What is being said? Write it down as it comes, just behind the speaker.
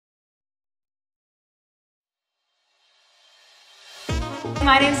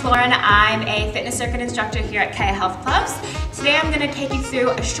My name's Lauren. I'm a fitness circuit instructor here at Kaya Health Clubs. Today I'm going to take you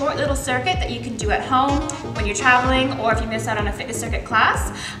through a short little circuit that you can do at home when you're traveling or if you miss out on a fitness circuit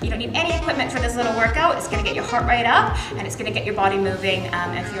class. You don't need any equipment for this little workout. It's going to get your heart rate up and it's going to get your body moving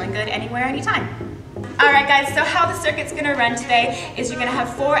and feeling good anywhere, anytime. Alright guys, so how the circuit's going to run today is you're going to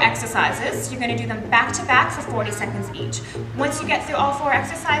have 4 exercises. You're going to do them back to back for 40 seconds each. Once you get through all 4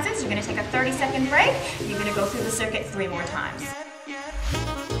 exercises, you're going to take a 30-second break. You're going to go through the circuit 3 more times.